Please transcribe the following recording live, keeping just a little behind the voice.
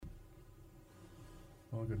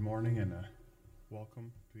Well, good morning and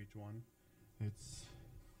welcome to each one. It's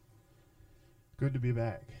good to be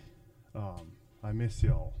back. I miss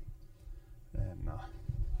y'all. And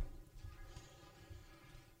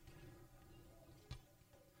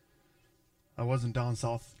I wasn't down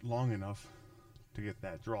south long enough to get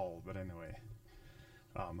that drawl, but anyway,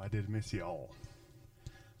 I did miss y'all.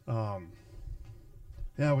 Um,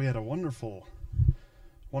 yeah, we had a wonderful,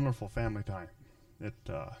 wonderful family time.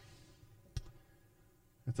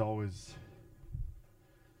 It's always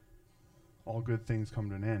all good things come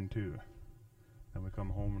to an end too. Then we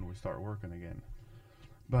come home and we start working again.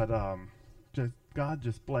 But just God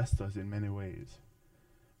just blessed us in many ways.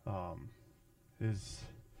 Is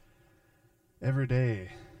every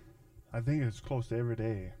day, I think it's close to every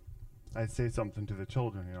day, I'd say something to the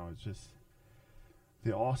children. It's just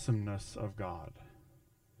the awesomeness of God.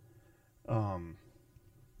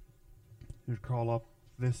 You'd crawl up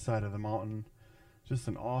this side of the mountain, just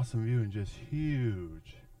an awesome view and just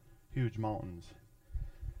huge, huge mountains.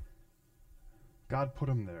 God put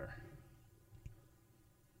them there.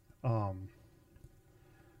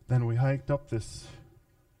 Then we hiked up this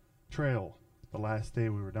trail the last day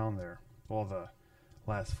we were down there. Well, the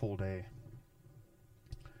last full day.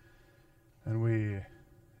 And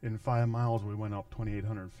in 5 miles, we went up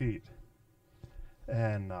 2,800 feet.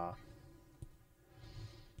 And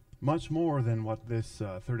much more than what this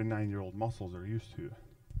 39-year-old muscles are used to.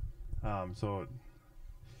 I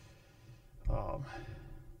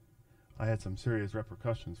had some serious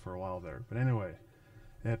repercussions for a while there. But anyway,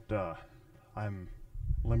 I'm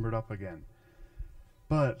limbered up again.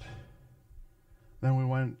 But then we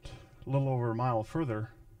went a little over a mile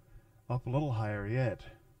further, up a little higher yet,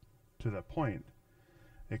 to the point.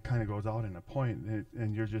 It kind of goes out in a point,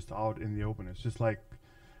 and you're just out in the open. It's just like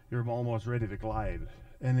you're almost ready to glide.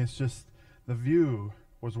 And it's just, the view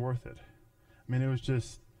was worth it. I mean, it was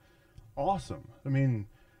just awesome. I mean,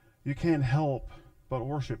 you can't help but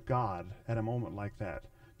worship God at a moment like that,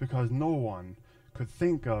 because no one could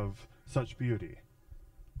think of such beauty.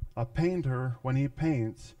 A painter, when he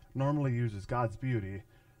paints, normally uses God's beauty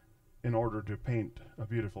in order to paint a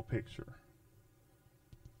beautiful picture.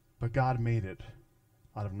 But God made it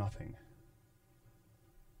out of nothing.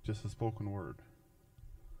 Just a spoken word.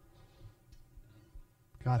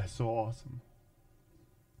 God is so awesome.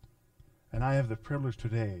 And I have the privilege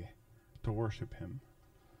today to worship him.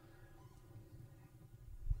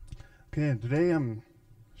 Okay, and today I'm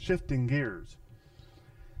shifting gears.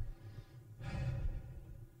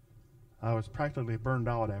 I was practically burned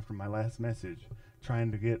out after my last message,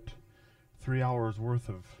 trying to get 3 hours worth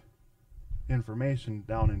of information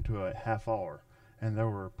down into a half hour. And there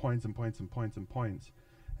were points and points and points and points.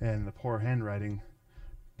 And the poor handwriting,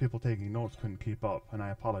 people taking notes couldn't keep up, and I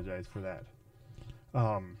apologize for that.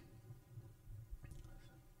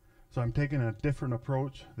 So I'm taking a different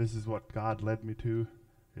approach. This is what God led me to,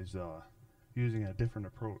 is using a different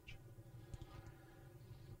approach.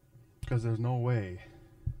 Because there's no way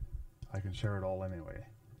I can share it all anyway.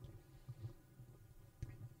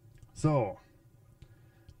 So,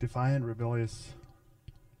 defiant, rebellious,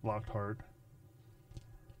 locked heart.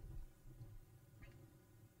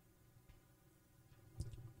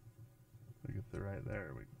 We get the right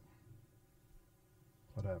there.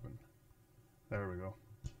 What happened? There we go.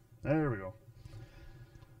 There we go.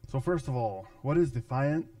 So first of all, what is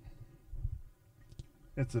defiant?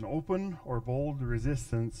 It's an open or bold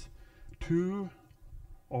resistance to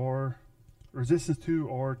or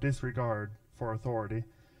disregard for authority,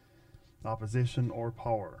 opposition, or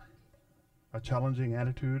power. A challenging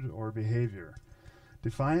attitude or behavior.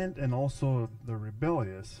 Defiant and also the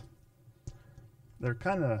rebellious, they're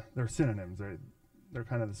synonyms. They're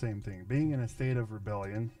kind of the same thing. Being in a state of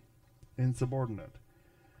rebellion, insubordinate.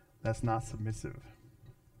 That's not submissive.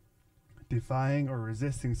 Defying or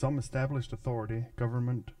resisting some established authority,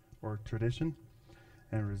 government, or tradition,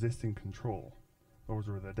 and resisting control. Those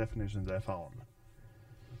were the definitions I found.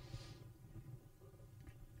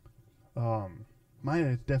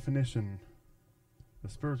 My definition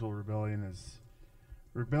of spiritual rebellion is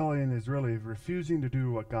really refusing to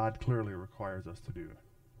do what God clearly requires us to do.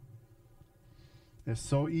 It's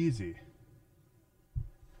so easy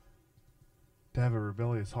to have a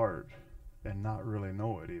rebellious heart and not really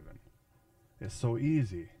know it even. It's so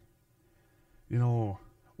easy.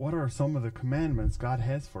 What are some of the commandments God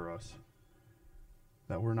has for us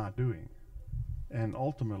that we're not doing? And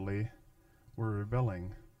ultimately, we're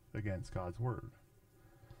rebelling against God's word.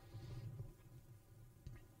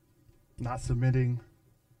 Not submitting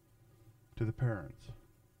to the parents,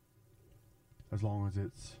 as long as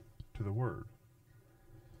it's to the word.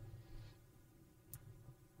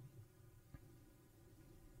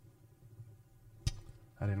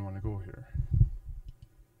 I didn't want to go here.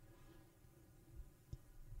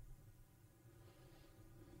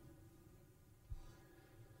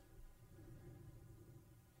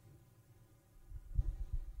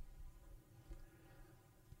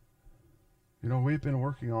 You know, we've been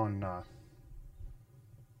working on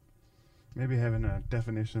maybe having a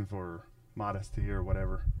definition for modesty or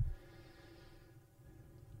whatever.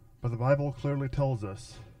 But the Bible clearly tells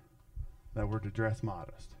us that we're to dress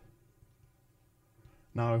modest.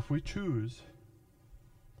 Now, if we choose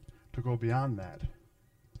to go beyond that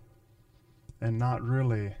and not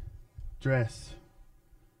really dress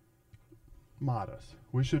modest,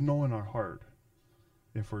 we should know in our heart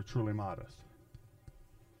if we're truly modest.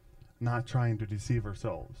 Not trying to deceive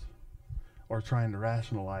ourselves or trying to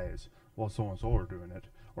rationalize, well, so-and-so are doing it,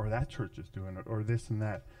 or that church is doing it, or this and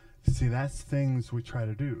that. See, that's things we try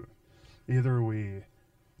to do. Either we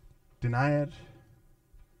deny it,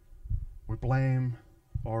 we blame,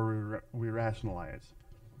 or we rationalize.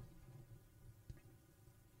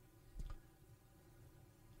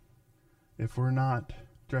 If we're not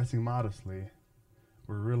dressing modestly,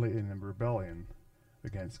 we're really in a rebellion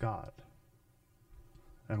against God.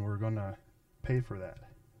 And we're going to pay for that.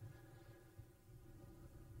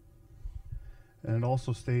 And it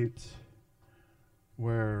also states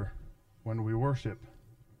where when we worship,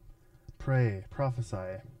 pray,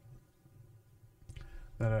 prophesy,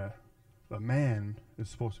 that a man is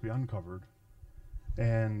supposed to be uncovered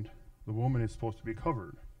and the woman is supposed to be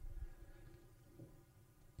covered.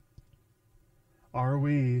 Are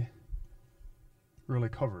we really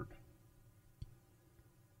covered?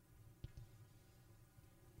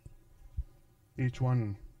 Each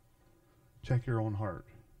one, check your own heart.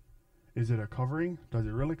 Is it a covering? Does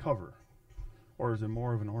it really cover? Or is it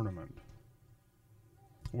more of an ornament?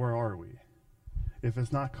 Where are we? If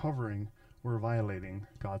it's not covering, we're violating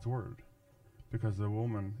God's word, because the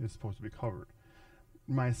woman is supposed to be covered.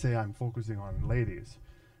 You might say I'm focusing on ladies.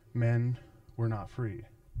 Men, we're not free.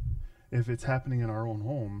 If it's happening in our own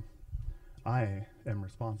home, I am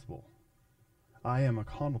responsible. I am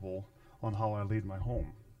accountable on how I lead my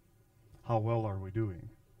home. How well are we doing?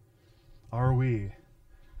 Are we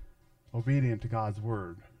obedient to God's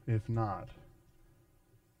word? If not,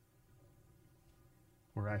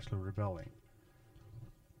 we're actually rebelling.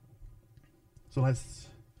 So let's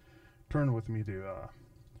turn with me to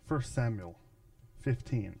 1 Samuel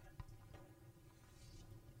 15.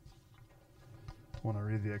 I want to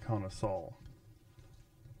read the account of Saul.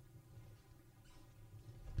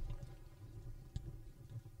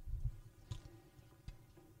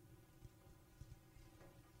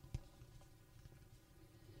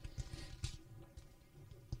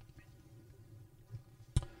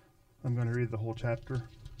 I'm going to read the whole chapter.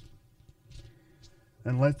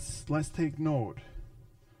 And let's take note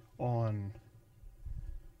on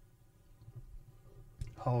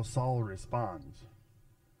how Saul responds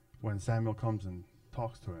when Samuel comes and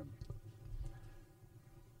talks to him.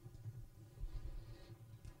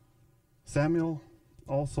 Samuel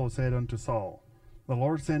also said unto Saul, The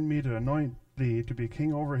Lord sent me to anoint thee to be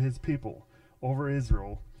king over his people, over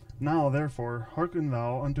Israel. Now therefore hearken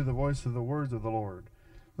thou unto the voice of the words of the Lord.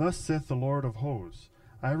 Thus saith the Lord of hosts,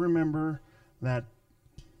 I remember that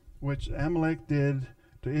which Amalek did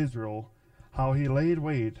to Israel, how he laid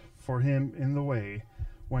wait for him in the way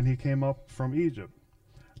when he came up from Egypt.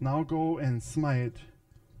 Now go and smite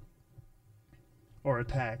or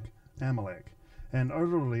attack Amalek, and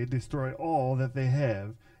utterly destroy all that they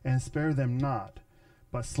have, and spare them not,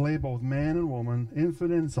 but slay both man and woman,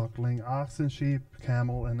 infant and suckling, ox and sheep,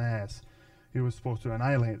 camel and ass. He was supposed to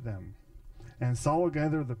annihilate them. And Saul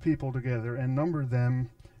gathered the people together and numbered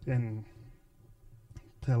them in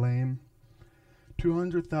Telaim,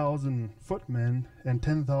 200,000 footmen and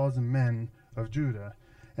 10,000 men of Judah.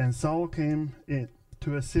 And Saul came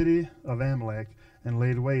to a city of Amalek and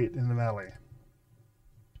laid wait in the valley.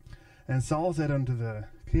 And Saul said unto the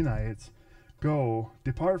Kenites, Go,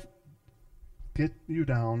 depart, get you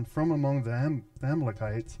down from among the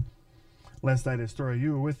Amalekites, lest I destroy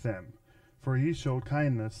you with them. For ye showed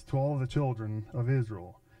kindness to all the children of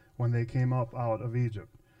Israel when they came up out of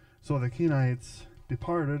Egypt. So the Kenites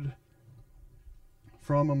departed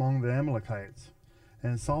from among the Amalekites.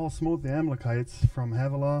 And Saul smote the Amalekites from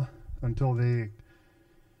Havilah till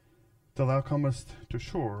thou comest to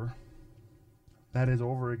Shur, that is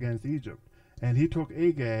over against Egypt. And he took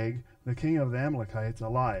Agag, the king of the Amalekites,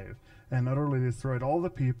 alive, and utterly destroyed all the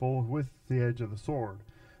people with the edge of the sword.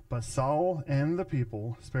 But Saul and the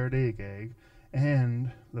people spared Agag,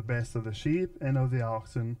 and the best of the sheep, and of the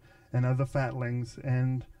oxen, and of the fatlings,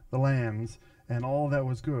 and the lambs, and all that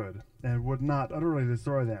was good, and would not utterly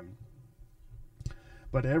destroy them.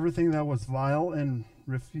 But everything that was vile and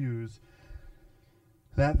refuse,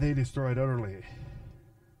 that they destroyed utterly.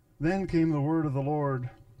 Then came the word of the Lord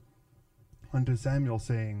unto Samuel,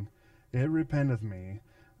 saying, It repenteth me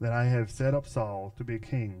that I have set up Saul to be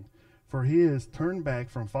king, for he is turned back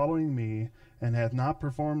from following me, and hath not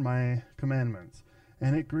performed my commandments.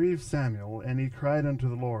 And it grieved Samuel, and he cried unto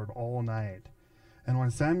the Lord all night. And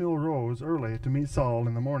when Samuel rose early to meet Saul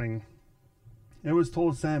in the morning, it was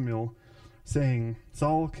told Samuel, saying,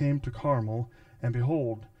 Saul came to Carmel, and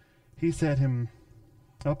behold, he set him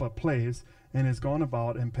up a place, and is gone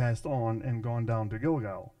about, and passed on, and gone down to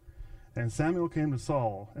Gilgal. And Samuel came to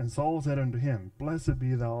Saul, and Saul said unto him, Blessed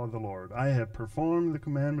be thou of the Lord. I have performed the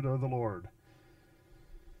commandment of the Lord.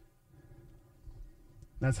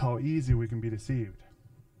 That's how easy we can be deceived.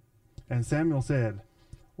 And Samuel said,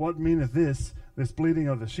 What meaneth this bleating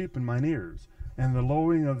of the sheep in mine ears, and the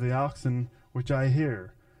lowing of the oxen which I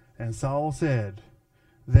hear? And Saul said,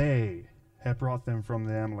 They have brought them from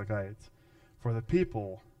the Amalekites, for the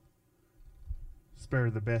people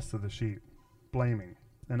spared the best of the sheep, blaming,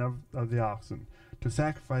 and of the oxen, to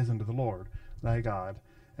sacrifice unto the Lord thy God,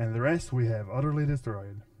 and the rest we have utterly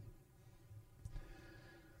destroyed.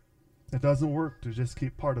 It doesn't work to just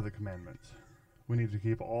keep part of the commandments. We need to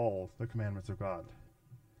keep all the commandments of God.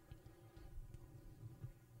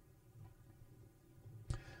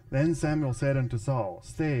 Then Samuel said unto Saul,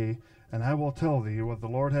 Stay, and I will tell thee what the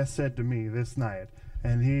Lord hath said to me this night.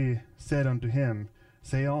 And he said unto him,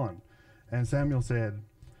 Say on. And Samuel said,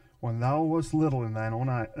 When thou wast little in thine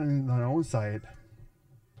own sight,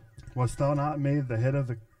 wast thou not made the head of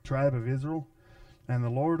the tribe of Israel? And the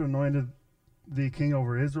Lord anointed thee king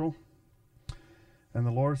over Israel? And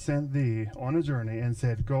the Lord sent thee on a journey, and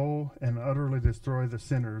said, Go and utterly destroy the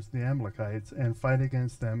sinners, the Amalekites, and fight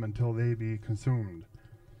against them until they be consumed.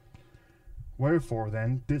 Wherefore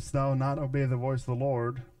then didst thou not obey the voice of the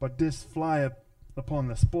Lord, but didst fly upon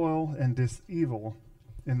the spoil, and didst evil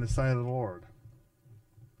in the sight of the Lord?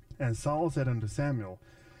 And Saul said unto Samuel,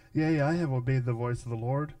 Yea, I have obeyed the voice of the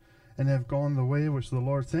Lord, and have gone the way which the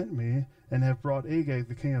Lord sent me, and have brought Agag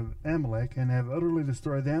the king of Amalek, and have utterly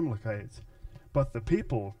destroyed the Amalekites. But the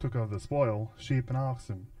people took of the spoil sheep and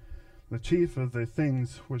oxen, the chief of the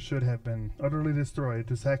things which should have been utterly destroyed,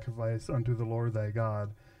 to sacrifice unto the Lord thy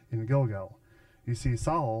God in Gilgal. You see,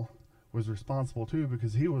 Saul was responsible too,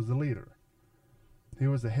 because he was the leader. He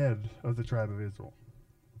was the head of the tribe of Israel.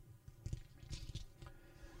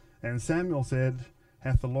 And Samuel said,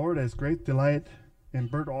 Hath the Lord as great delight in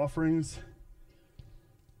burnt offerings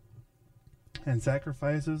and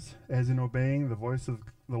sacrifices as in obeying the voice of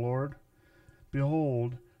the Lord?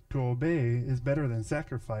 Behold, to obey is better than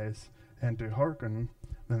sacrifice, and to hearken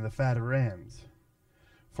than the fat of rams.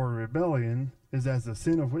 For rebellion is as the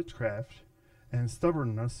sin of witchcraft, and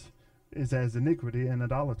stubbornness is as iniquity and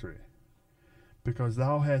idolatry. Because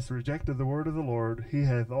thou hast rejected the word of the Lord, he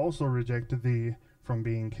hath also rejected thee from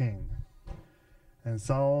being king. And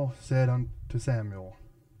Saul said unto Samuel,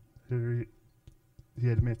 he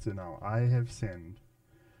admits it now, I have sinned,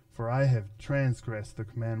 for I have transgressed the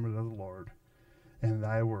commandment of the Lord and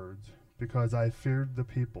thy words, because I feared the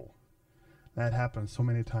people. That happens so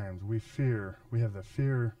many times. We have the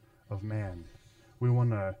fear of man. We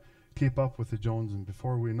want to keep up with the Joneses, and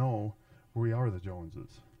before we know, we are the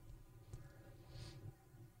Joneses.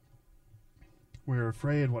 We're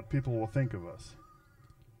afraid what people will think of us,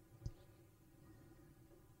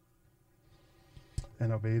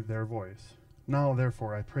 and obeyed their voice. Now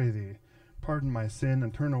therefore I pray thee, pardon my sin,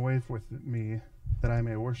 and turn away with me, that I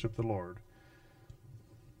may worship the Lord.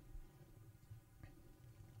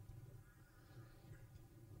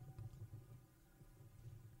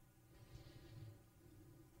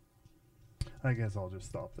 I guess I'll just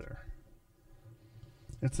stop there.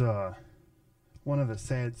 It's one of the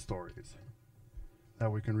sad stories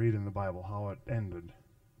that we can read in the Bible, how it ended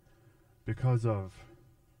because of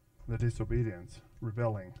the disobedience,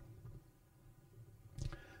 rebelling.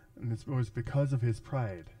 And it was because of his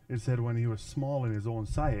pride. It said when he was small in his own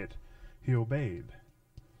sight, he obeyed.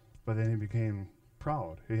 But then he became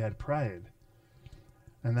proud. He had pride.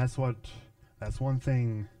 And that's one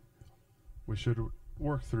thing we should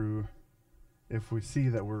work through if we see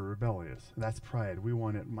that we're rebellious. That's pride. We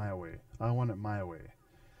want it my way. I want it my way.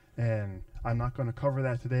 And I'm not going to cover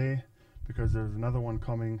that today because there's another one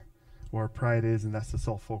coming where pride is, and that's the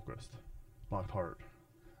self-focused, locked heart.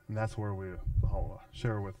 And that's where I'll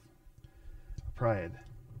share with pride.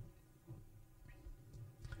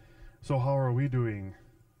 So how are we doing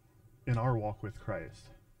in our walk with Christ?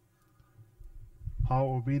 How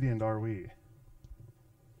obedient are we?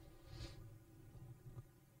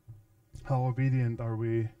 How obedient are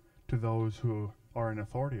we to those who are in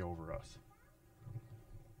authority over us.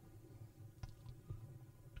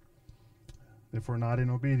 If we're not in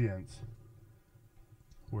obedience,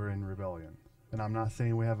 we're in rebellion. And I'm not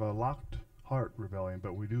saying we have a locked heart rebellion,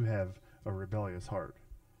 but we do have a rebellious heart.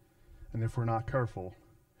 And if we're not careful,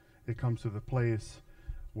 it comes to the place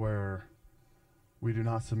where we do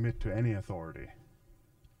not submit to any authority.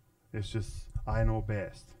 It's just, I know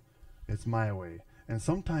best. It's my way. And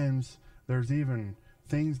sometimes there's even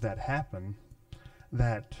things that happen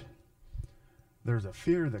that there's a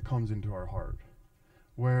fear that comes into our heart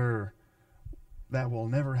where that will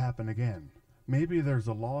never happen again. Maybe there's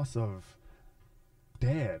a loss of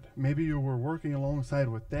dad. Maybe you were working alongside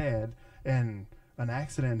with dad and an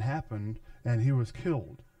accident happened and he was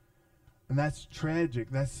killed. And that's tragic.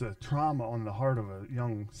 That's a trauma on the heart of a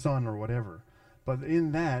young son or whatever. But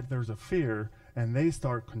in that, there's a fear, and they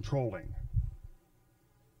start controlling.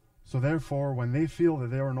 So therefore, when they feel that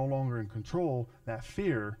they are no longer in control, that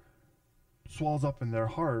fear swells up in their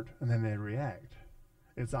heart, and then they react.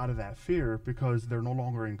 It's out of that fear because they're no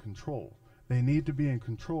longer in control. They need to be in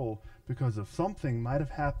control because if something might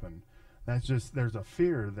have happened, that's just, there's a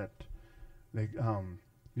fear that they,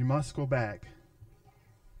 you must go back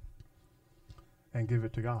and give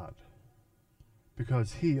it to God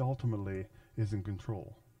because He ultimately is in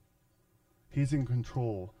control. He's in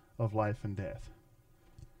control of life and death.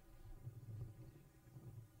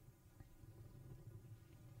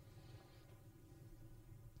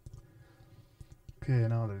 Okay,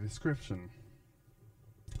 now the description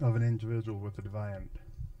of an individual with a defiant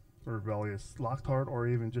or rebellious locked heart, or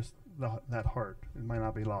even just that heart. It might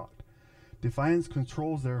not be locked. Defiance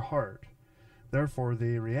controls their heart. Therefore,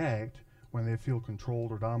 they react when they feel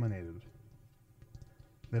controlled or dominated.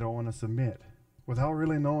 They don't want to submit. Without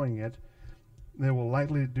really knowing it, they will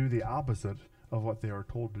likely do the opposite of what they are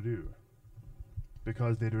told to do.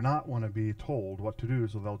 Because they do not want to be told what to do,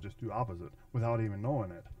 so they'll just do opposite without even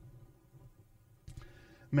knowing it.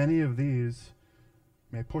 Many of these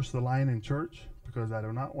may push the line in church because I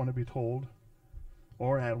do not want to be told,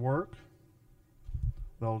 or at work,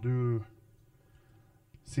 they'll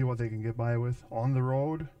see what they can get by with on the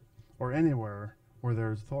road or anywhere where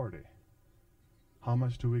there's authority. How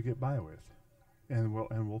much do we get by with? And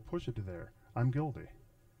we'll push it to there. I'm guilty.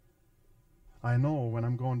 I know when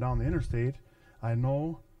I'm going down the interstate, I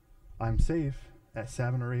know I'm safe at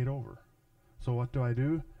 7 or 8 over. So what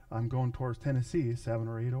do? I'm going towards Tennessee 7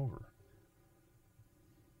 or 8 over.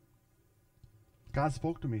 God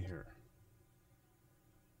spoke to me here.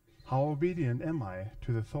 How obedient am I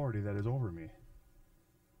to the authority that is over me?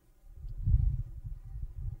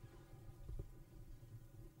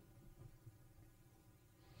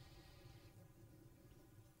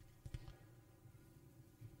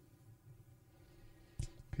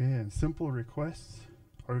 Okay, and simple requests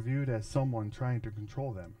are viewed as someone trying to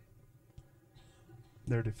control them.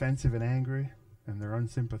 They're defensive and angry, and they're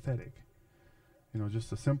unsympathetic.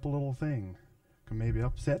 Just a simple little thing can maybe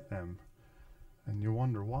upset them, and you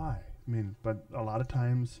wonder why. But a lot of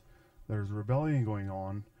times there's rebellion going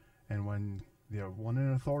on, and when the one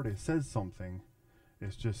in authority says something,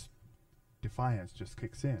 it's just defiance just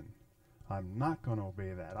kicks in. I'm not going to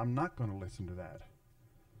obey that. I'm not going to listen to that.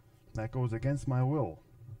 That goes against my will.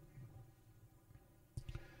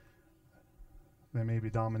 They may be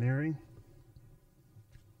domineering.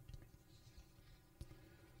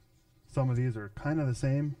 Some of these are kind of the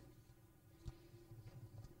same.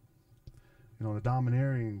 The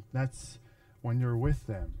domineering, that's when you're with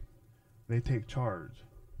them. They take charge.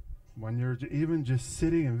 When you're even just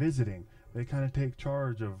sitting and visiting, they kind of take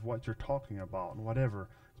charge of what you're talking about and whatever.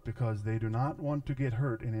 It's because they do not want to get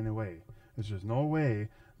hurt in any way. There's just no way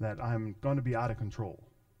that I'm going to be out of control.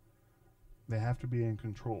 They have to be in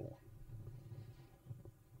control.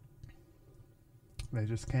 They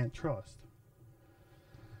just can't trust.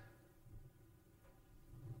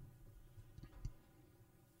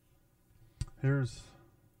 Here's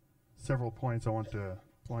several points I want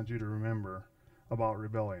you to remember about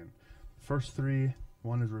rebellion. First three,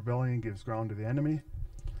 one is rebellion gives ground to the enemy.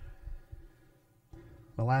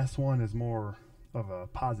 The last one is more of a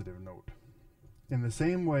positive note. In the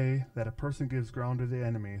same way that a person gives ground to the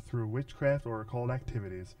enemy through witchcraft or occult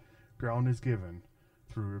activities, ground is given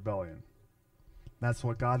through rebellion. That's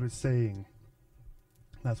what God is saying.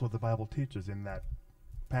 That's what the Bible teaches in that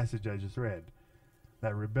passage I just read.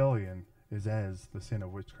 That rebellion is as the sin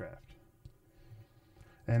of witchcraft.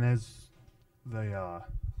 And as the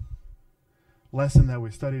lesson that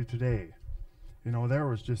we studied today, there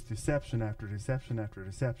was just deception after deception after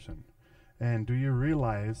deception. And do you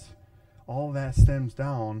realize all that stems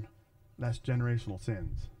down, that's generational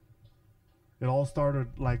sins. It all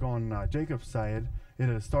started like on Jacob's side. It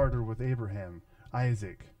had started with Abraham,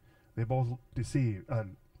 Isaac. They both deceived.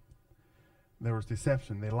 There was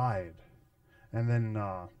deception. They lied. And then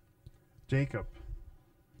Jacob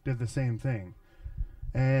did the same thing.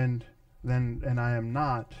 And I am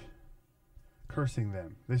not cursing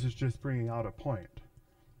them. This is just bringing out a point.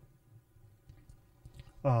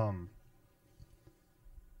 And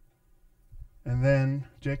then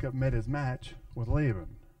Jacob met his match with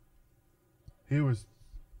Laban. There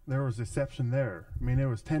was deception there. I mean, it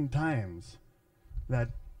was 10 times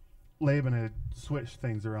that Laban had switched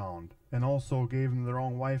things around and also gave him the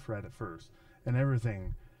wrong wife right at first and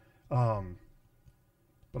everything.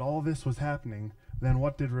 But all this was happening. Then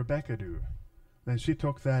what did Rebekah do? Then she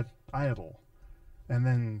took that idol. And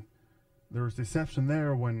then there was deception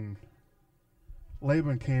there when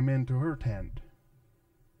Laban came into her tent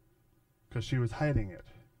because she was hiding it.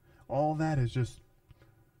 All that is just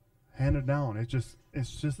handed down. It's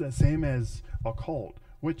just the same as a cult,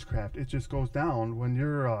 witchcraft. It just goes down when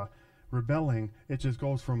you're rebelling. It just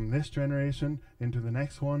goes from this generation into the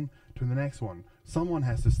next one to the next one. Someone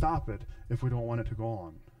has to stop it if we don't want it to go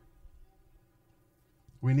on.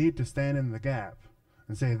 We need to stand in the gap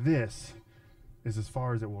and say this is as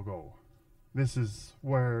far as it will go. This is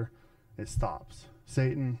where it stops.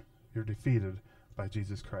 Satan, you're defeated by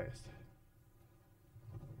Jesus Christ.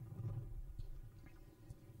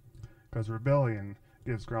 Because rebellion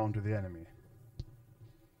gives ground to the enemy.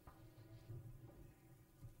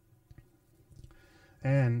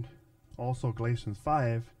 And also Galatians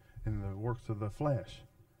 5, in the works of the flesh,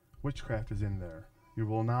 witchcraft is in there. You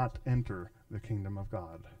will not enter the kingdom of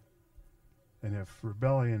God. And if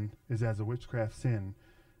rebellion is as a witchcraft sin,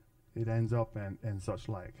 it ends up and such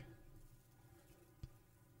like.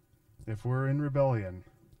 If we're in rebellion,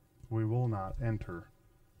 we will not enter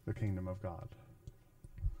the kingdom of God,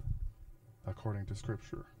 according to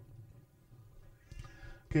Scripture.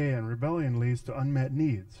 Okay, and rebellion leads to unmet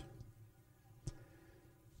needs.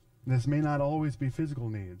 This may not always be physical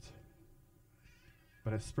needs,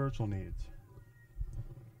 but it's spiritual needs.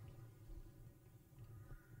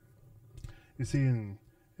 You see in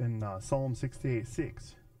Psalm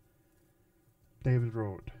 68:6, David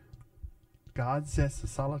wrote, God sets the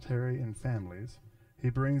solitary in families. He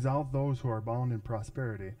brings out those who are bound in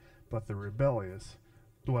prosperity, but the rebellious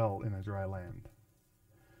dwell in a dry land.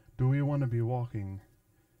 Do we want to be walking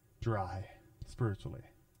dry spiritually?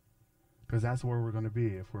 Because that's where we're going to be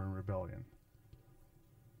if we're in rebellion.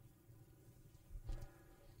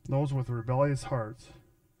 Those with rebellious hearts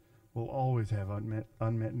will always have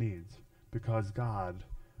unmet needs, because God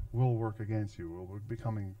will work against you. We'll be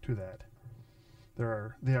coming to that.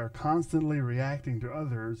 They are constantly reacting to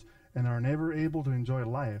others and are never able to enjoy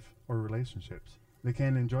life or relationships. They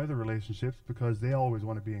can't enjoy the relationships because they always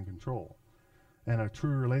want to be in control. And a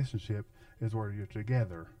true relationship is where you're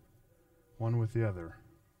together, one with the other,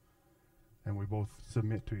 and we both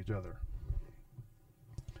submit to each other.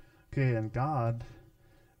 Okay, and God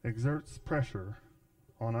exerts pressure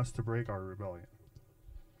on us to break our rebellion.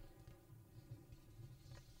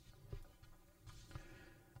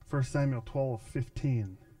 1 Samuel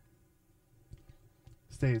 12:15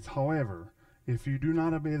 states, however, if you do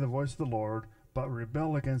not obey the voice of the Lord, but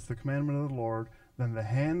rebel against the commandment of the Lord, then the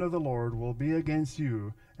hand of the Lord will be against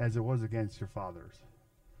you as it was against your fathers.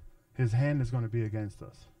 His hand is going to be against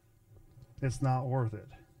us. It's not worth it.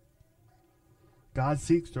 God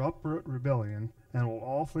seeks to uproot rebellion and will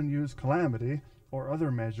often use calamity or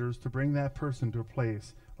other measures to bring that person to a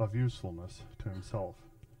place of usefulness to himself.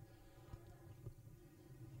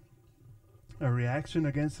 A reaction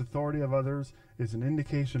against the authority of others is an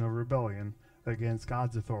indication of rebellion against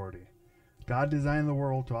God's authority. God designed the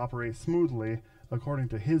world to operate smoothly according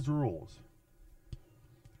to His rules.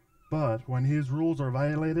 But when His rules are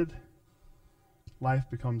violated, life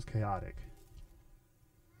becomes chaotic.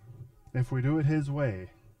 If we do it His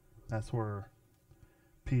way, that's where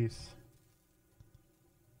peace.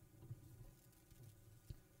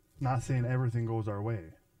 Not saying everything goes our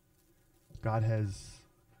way. God has,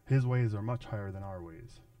 His ways are much higher than our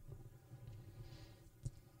ways.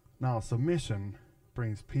 Now, submission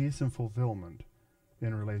brings peace and fulfillment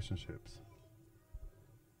in relationships.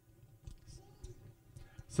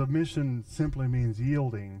 Submission simply means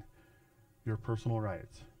yielding your personal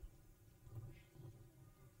rights.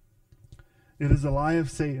 It is a lie of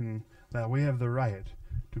Satan that we have the right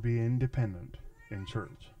to be independent in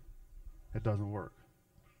church. It doesn't work.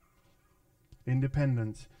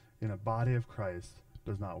 Independence in a body of Christ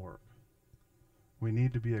does not work. We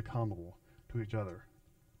need to be accountable to each other.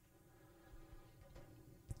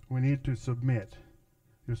 We need to submit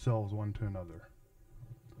yourselves one to another.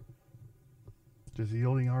 just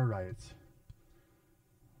yielding our rights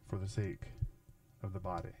for the sake of the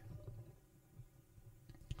body.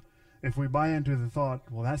 If we buy into the thought,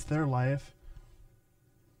 well, that's their life,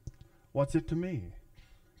 what's it to me?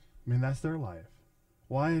 I mean, that's their life.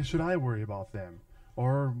 Why should I worry about them?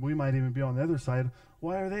 Or we might even be on the other side.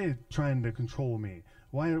 Why are they trying to control me?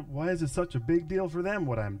 Why is it such a big deal for them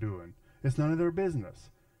what I'm doing? It's none of their business.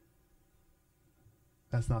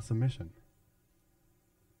 That's not submission.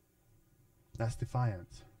 That's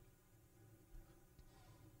defiance.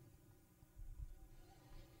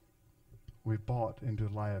 We've bought into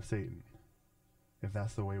the lie of Satan, if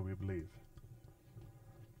that's the way we believe.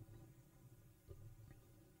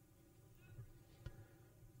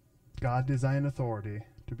 God designed authority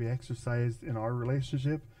to be exercised in our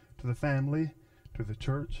relationship to the family, to the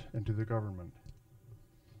church, and to the government.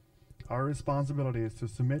 Our responsibility is to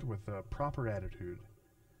submit with a proper attitude,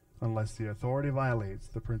 unless the authority violates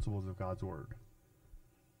the principles of God's Word.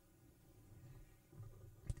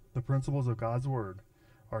 The principles of God's Word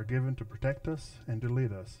are given to protect us and to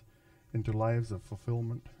lead us into lives of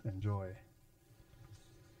fulfillment and joy.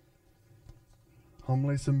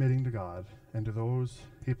 Humbly submitting to God and to those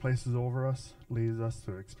He places over us leads us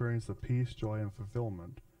to experience the peace, joy, and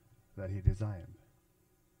fulfillment that He designed.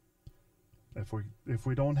 If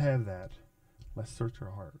we don't have that, let's search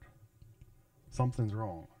our heart. Something's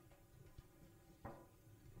wrong.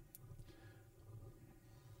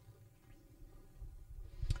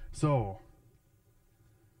 So,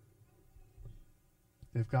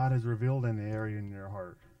 if God has revealed any area in your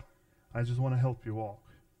heart, I just want to help you walk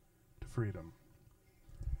to freedom.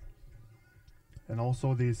 And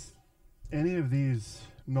also any of these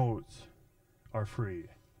notes are free.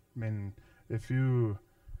 I mean, if you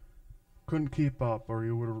couldn't keep up or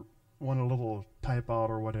you would want a little type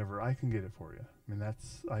out or whatever, I can get it for you. I mean,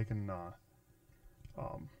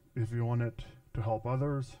 if you want it to help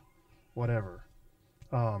others, whatever.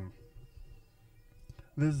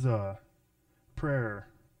 This is a prayer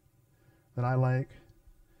that I like.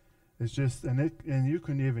 It's just, and you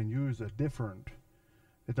can even use a different,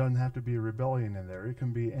 it doesn't have to be rebellion in there. It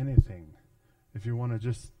can be anything. If you want to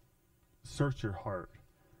just search your heart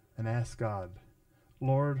and ask God,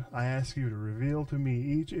 Lord, I ask you to reveal to me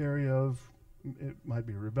each area of, it might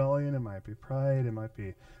be rebellion, it might be pride, it might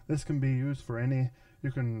be, this can be used for any,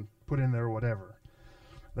 you can put in there whatever,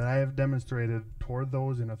 that I have demonstrated toward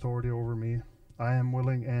those in authority over me. I am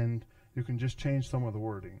willing, and you can just change some of the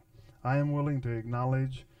wording. I am willing to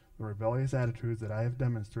acknowledge the rebellious attitudes that I have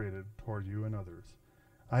demonstrated toward you and others.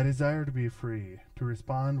 I desire to be free, to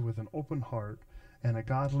respond with an open heart and a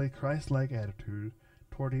godly, Christ-like attitude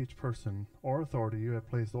toward each person or authority you have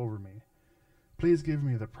placed over me. Please give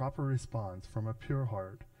me the proper response from a pure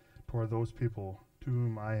heart toward those people to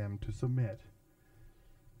whom I am to submit.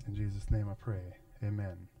 In Jesus' name I pray.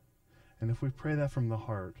 Amen. And if we pray that from the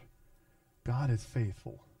heart, God is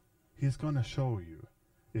faithful. He's going to show you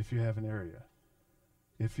if you have an area.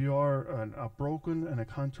 If you are a broken and a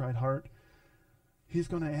contrite heart, He's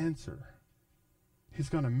going to answer. He's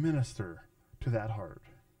going to minister to that heart.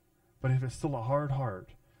 But if it's still a hard heart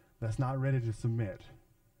that's not ready to submit,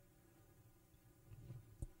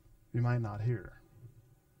 you might not hear.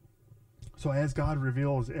 So as God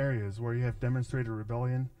reveals areas where you have demonstrated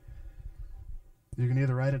rebellion, you can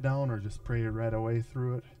either write it down or just pray right away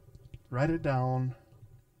through it. Write it down,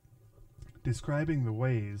 describing the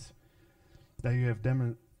ways that you have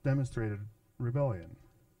demonstrated rebellion.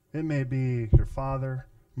 It may be your father,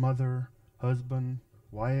 mother, husband,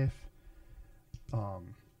 wife,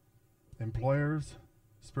 employers,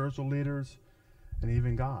 spiritual leaders, and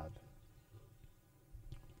even God.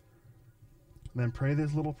 Then pray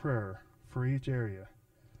this little prayer for each area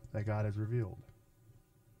that God has revealed.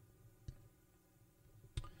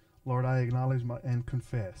 Lord, I acknowledge and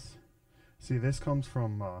confess. See, this comes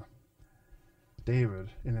from David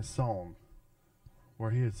in his psalm,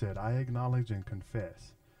 where he had said, I acknowledge and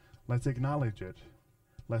confess. Let's acknowledge it.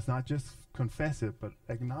 Let's not just confess it, but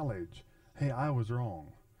acknowledge, hey, I was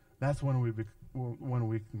wrong. That's when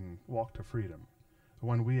we can walk to freedom,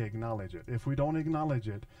 when we acknowledge it. If we don't acknowledge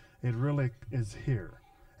it, it really is here.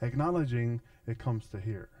 Acknowledging, it comes to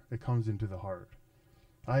here. It comes into the heart.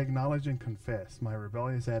 I acknowledge and confess my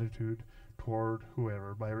rebellious attitude toward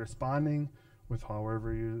whoever by responding with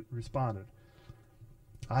however you responded.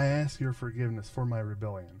 I ask your forgiveness for my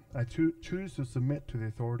rebellion. I choose to submit to the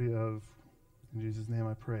authority of, in Jesus' name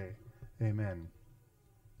I pray, amen.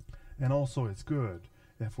 And also it's good,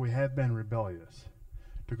 if we have been rebellious,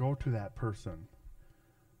 to go to that person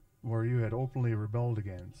where you had openly rebelled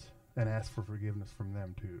against and ask for forgiveness from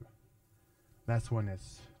them too. That's when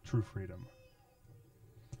it's true freedom.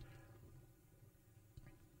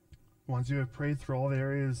 once you have prayed through all the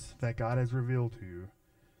areas that God has revealed to you,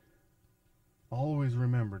 always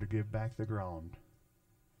remember to give back the ground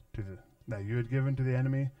that you had given to the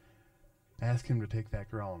enemy. Ask him to take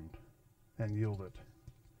that ground and yield it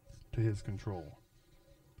to his control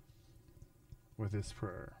with this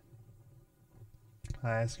prayer. I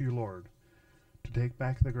ask you, Lord, to take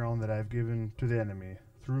back the ground that I've given to the enemy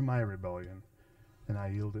through my rebellion, and I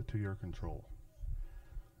yield it to your control.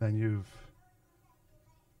 Then you've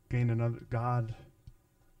gained another, God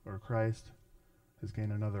or Christ has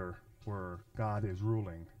gained another where God is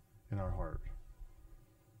ruling in our heart.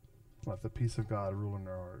 Let the peace of God rule in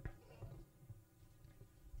our heart.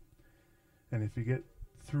 And if you get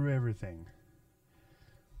through everything,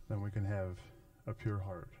 then we can have a pure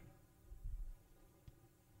heart.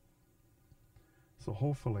 So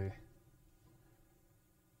hopefully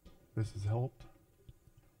this has helped.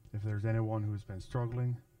 If there's anyone who's been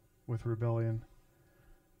struggling with rebellion,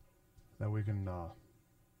 that we can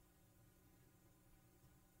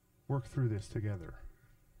work through this together,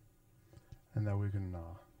 and that we can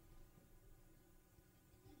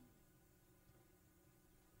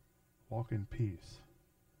walk in peace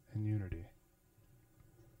and unity,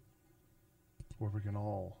 where we can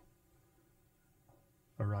all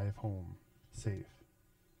arrive home safe.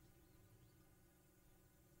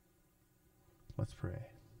 Let's pray.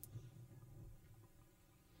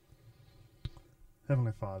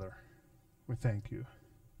 Heavenly Father, we thank you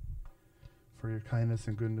for your kindness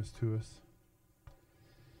and goodness to us.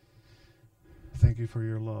 Thank you for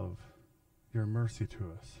your love, your mercy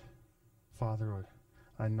to us. Father,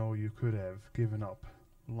 I know you could have given up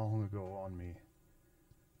long ago on me,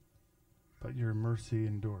 but your mercy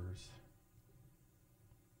endures.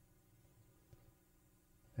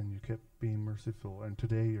 And you kept being merciful, and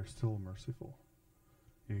today you're still merciful.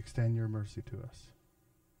 You extend your mercy to us.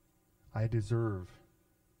 I deserve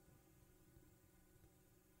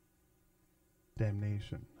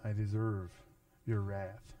damnation. I deserve your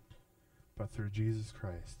wrath. But through Jesus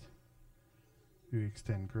Christ, you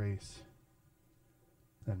extend grace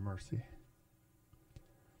and mercy.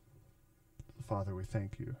 Father, we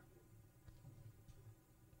thank you.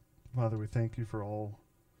 Father, we thank you for all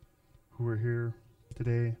who are here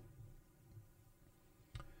today.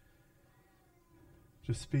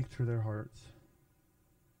 Just speak through their hearts.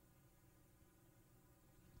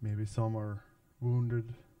 Maybe some are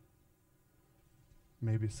wounded.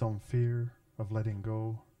 Maybe some fear of letting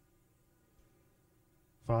go.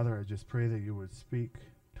 Father, I just pray that you would speak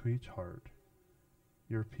to each heart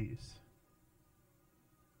your peace.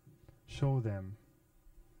 Show them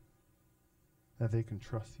that they can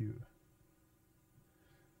trust you.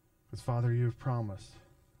 Because, Father, you have promised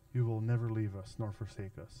you will never leave us nor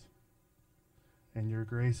forsake us. And your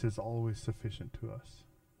grace is always sufficient to us.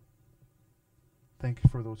 Thank you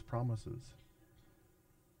for those promises,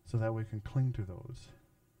 so that we can cling to those.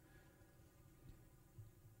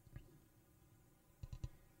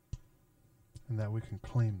 And that we can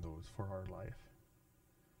claim those for our life.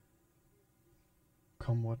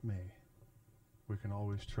 Come what may, we can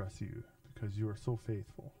always trust you, because you are so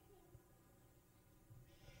faithful.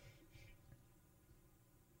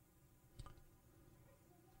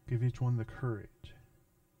 Give each one the courage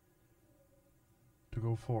to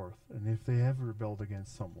go forth, and if they have rebelled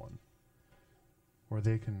against someone, where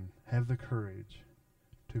they can have the courage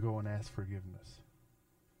to go and ask forgiveness,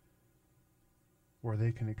 where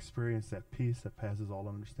they can experience that peace that passes all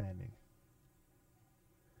understanding.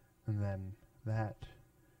 And then that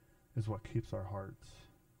is what keeps our hearts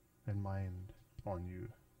and mind on you.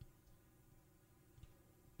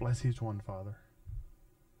 Bless each one, Father,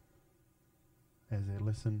 as they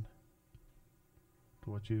listen to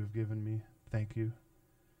what you have given me. Thank you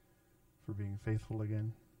for being faithful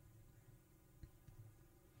again.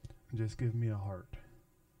 And just give me a heart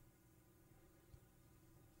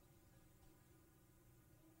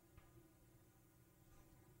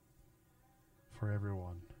for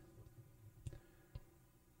everyone.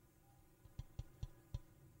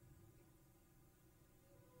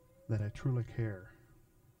 That I truly care.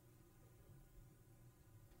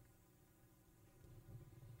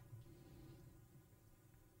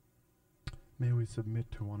 May we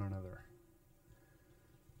submit to one another.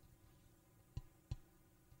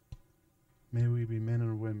 May we be men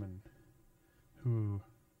and women who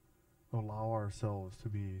allow ourselves to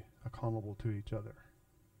be accountable to each other,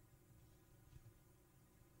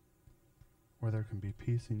 where there can be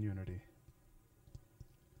peace and unity,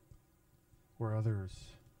 where others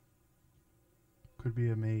could be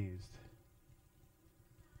amazed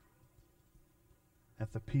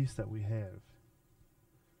at the peace that we have,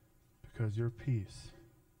 because your peace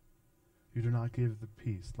You do not give the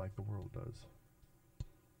peace like the world does.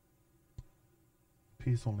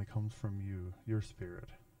 Peace only comes from you, your Spirit,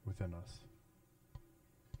 within us.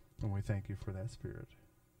 And we thank you for that Spirit.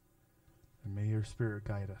 And may your Spirit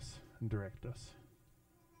guide us and direct us.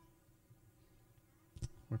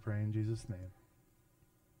 We pray in Jesus' name.